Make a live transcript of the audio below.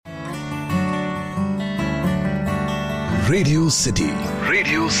Radio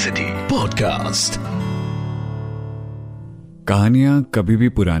city podcast. कहानियां कभी भी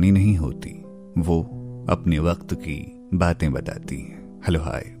पुरानी नहीं होती, वो अपने वक्त की बातें बताती हैं। हेलो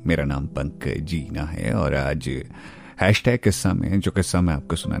हाय, मेरा नाम पंकज जीना है और आज हैशटैग किस्सा में जो किस्सा मैं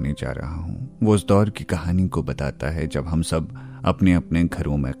आपको सुनाने जा रहा हूं वो उस दौर की कहानी को बताता है जब हम सब अपने अपने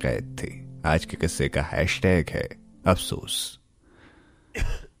घरों में कैद थे। आज के किस्से का हैशटैग है अफसोस।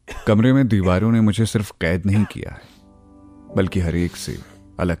 कमरे में दीवारों ने मुझे सिर्फ कैद नहीं किया है बल्कि हर एक से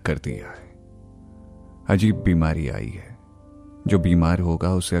अलग कर दिया है। अजीब बीमारी आई है। जो बीमार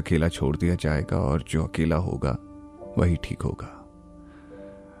होगा उसे अकेला छोड़ दिया जाएगा और जो अकेला होगा वही ठीक होगा।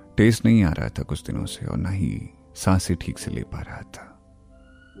 टेस्ट नहीं आ रहा था कुछ दिनों से और ना ही सांसें ठीक से ले पा रहा था।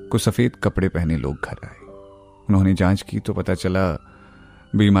 कुछ सफेद कपड़े पहने लोग घर आए। उन्होंने जांच की तो पता चला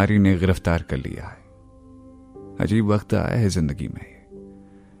बीमारी ने गिरफ्तार कर लिया है। अजीब वक्त आया है जिंदगी में।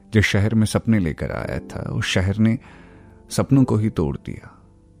 जिस शहर में सपने लेकर आया था उस शहर ने सपनों को ही तोड़ दिया।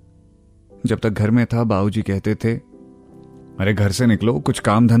 जब तक घर में था बाबूजी कहते थे, अरे घर से निकलो, कुछ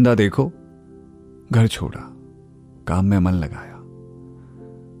काम धंधा देखो। घर छोड़ा, काम में मन लगाया,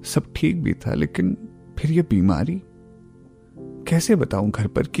 सब ठीक भी था, लेकिन फिर ये बीमारी। कैसे बताऊं घर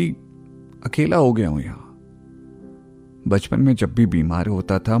पर कि अकेला हो गया हूं यहां। बचपन में जब भी बीमार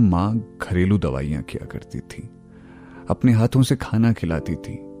होता था मां घरेलू दवाइयां किया करती थी, अपने हाथों से खाना खिलाती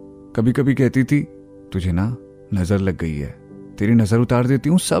थी। कभी कभी कहती थी, तुझे ना नजर लग गई है, तेरी नजर उतार देती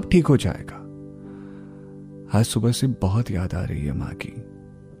हूं, सब ठीक हो जाएगा। आज सुबह से बहुत याद आ रही है मां की।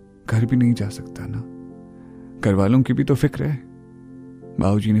 घर भी नहीं जा सकता ना, घर वालों की भी तो फिक्र है।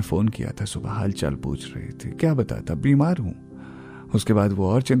 बाबूजी ने फोन किया था सुबह, हाल चाल पूछ रहे थे। क्या बताता, बीमार हूं। उसके बाद वो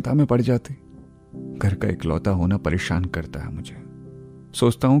और चिंता में पड़ जाते। घर का इकलौता होना परेशान करता है मुझे।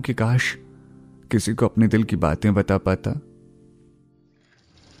 सोचता हूं कि काश किसी को अपने दिल की बातें बता पाता।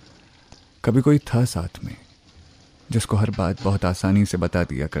 कभी कोई था साथ में जिसको हर बात बहुत आसानी से बता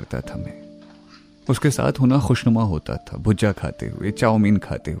दिया करता था। मैं उसके साथ होना खुशनुमा होता था। भुज्जा खाते हुए, चाउमीन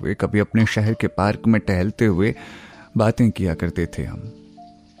खाते हुए, कभी अपने शहर के पार्क में टहलते हुए बातें किया करते थे हम।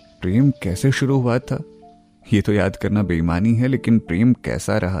 प्रेम कैसे शुरू हुआ था ये तो याद करना बेईमानी है, लेकिन प्रेम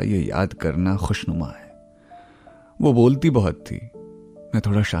कैसा रहा ये याद करना खुशनुमा है। वो बोलती बहुत थी, मैं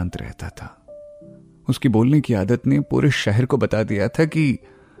थोड़ा शांत रहता था। उसकी बोलने की आदत ने पूरे शहर को बता दिया था कि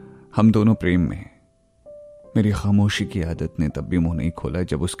हम दोनों प्रेम में हैं। मेरी खामोशी की आदत ने तब भी मुंह नहीं खोला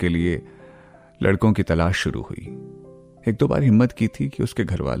जब उसके लिए लड़कों की तलाश शुरू हुई। एक दो बार हिम्मत की थी कि उसके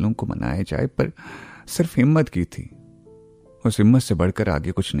घर वालों को मनाया जाए, पर सिर्फ हिम्मत की थी। उस हिम्मत से बढ़कर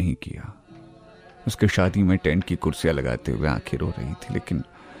आगे कुछ नहीं किया। उसके शादी में टेंट की कुर्सियां लगाते हुए आंखें रो रही थी, लेकिन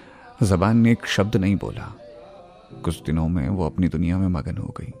जबान ने एक शब्द नहीं बोला। कुछ दिनों में वो अपनी दुनिया में मगन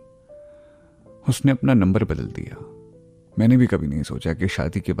हो गई। उसने अपना नंबर बदल दिया। मैंने भी कभी नहीं सोचा कि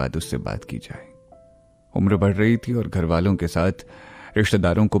शादी के बाद उससे बात की जाए। उम्र बढ़ रही थी और घर वालों के साथ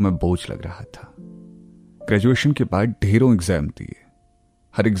रिश्तेदारों को मैं बोझ लग रहा था। ग्रेजुएशन के बाद ढेरों एग्जाम दिए।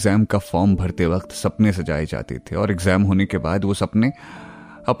 हर एग्जाम का फॉर्म भरते वक्त सपने सजाए जाते थे और एग्जाम होने के बाद वो सपने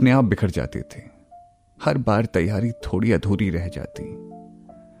अपने आप बिखर जाते थे। हर बार तैयारी थोड़ी अधूरी रह जाती।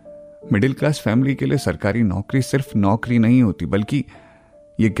 मिडिल क्लास फैमिली के लिए सरकारी नौकरी सिर्फ नौकरी नहीं होती, बल्कि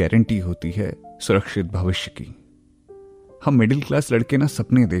ये गारंटी होती है सुरक्षित भविष्य की। हम मिडिल क्लास लड़के ना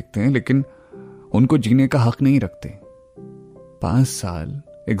सपने देखते हैं, लेकिन उनको जीने का हक नहीं रखते। 5 साल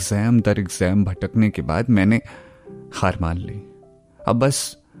एग्जाम दर एग्जाम भटकने के बाद मैंने हार मान ली। अब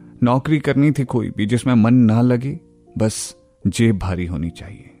बस नौकरी करनी थी कोई भी जिसमें मन ना लगे, बस जेब भारी होनी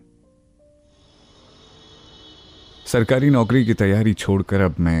चाहिए। सरकारी नौकरी की तैयारी छोड़कर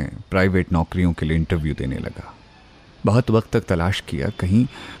अब मैं प्राइवेट नौकरियों के लिए इंटरव्यू देने लगा। बहुत वक्त तक तलाश किया, कहीं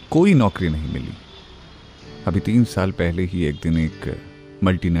कोई नौकरी नहीं मिली। अभी 3 साल पहले ही एक दिन एक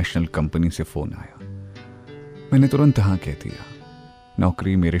मल्टीनेशनल कंपनी से फोन आया। मैंने तुरंत हाँ कह दिया।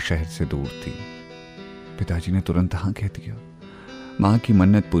 नौकरी मेरे शहर से दूर थी। पिताजी ने तुरंत हाँ कह दिया। मां की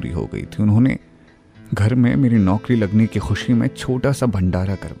मन्नत पूरी हो गई थी। उन्होंने घर में मेरी नौकरी लगने की खुशी में छोटा सा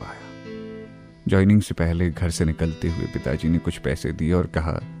भंडारा करवाया। ज्वाइनिंग से पहले घर से निकलते हुए पिताजी ने कुछ पैसे दिए और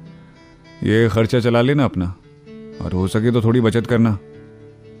कहा, ये खर्चा चला लेना अपना और हो सके तो थोड़ी बचत करना।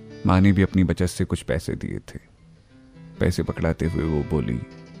 मां ने भी अपनी बचत से कुछ पैसे दिए थे। पैसे पकड़ाते हुए वो बोली,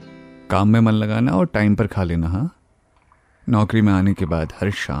 काम में मन लगाना और टाइम पर खा लेना। हाँ। नौकरी में आने के बाद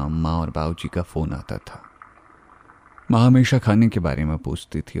हर शाम माँ और बाबूजी का फोन आता था। माँ हमेशा खाने के बारे में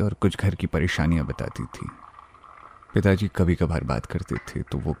पूछती थी और कुछ घर की परेशानियां बताती थी। पिताजी कभी कभार बात करते थे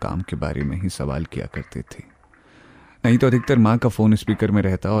तो वो काम के बारे में ही सवाल किया करते थे। नहीं तो अधिकतर माँ का फोन स्पीकर में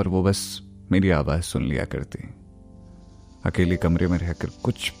रहता और वो बस मेरी आवाज सुन लिया करते। अकेले कमरे में रहकर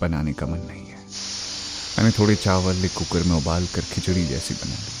कुछ बनाने का मन नहीं है। मैंने थोड़े चावल एक कुकर में उबाल कर खिचड़ी जैसी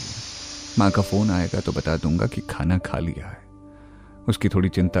बना ली है। माँ का फोन आएगा तो बता दूंगा कि खाना खा लिया है। उसकी थोड़ी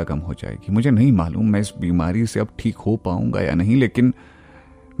चिंता कम हो जाएगी। मुझे नहीं मालूम मैं इस बीमारी से अब ठीक हो पाऊंगा या नहीं, लेकिन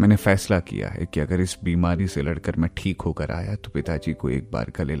मैंने फैसला किया है कि अगर इस बीमारी से लड़कर मैं ठीक होकर आया तो पिताजी को एक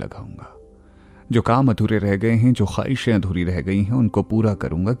बार गले लगाऊंगा। जो काम अधूरे रह गए हैं, जो ख्वाहिशें अधूरी रह गई हैं, उनको पूरा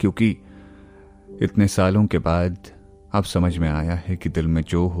करूंगा, क्योंकि इतने सालों के बाद अब समझ में आया है कि दिल में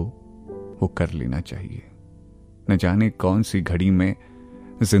जो हो वो कर लेना चाहिए। न जाने कौन सी घड़ी में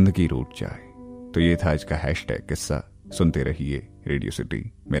जिंदगी रूठ जाए। तो ये था आज का हैशटैग किस्सा। सुनते रहिए रेडियो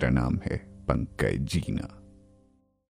सिटी। मेरा नाम है पंकज जीना।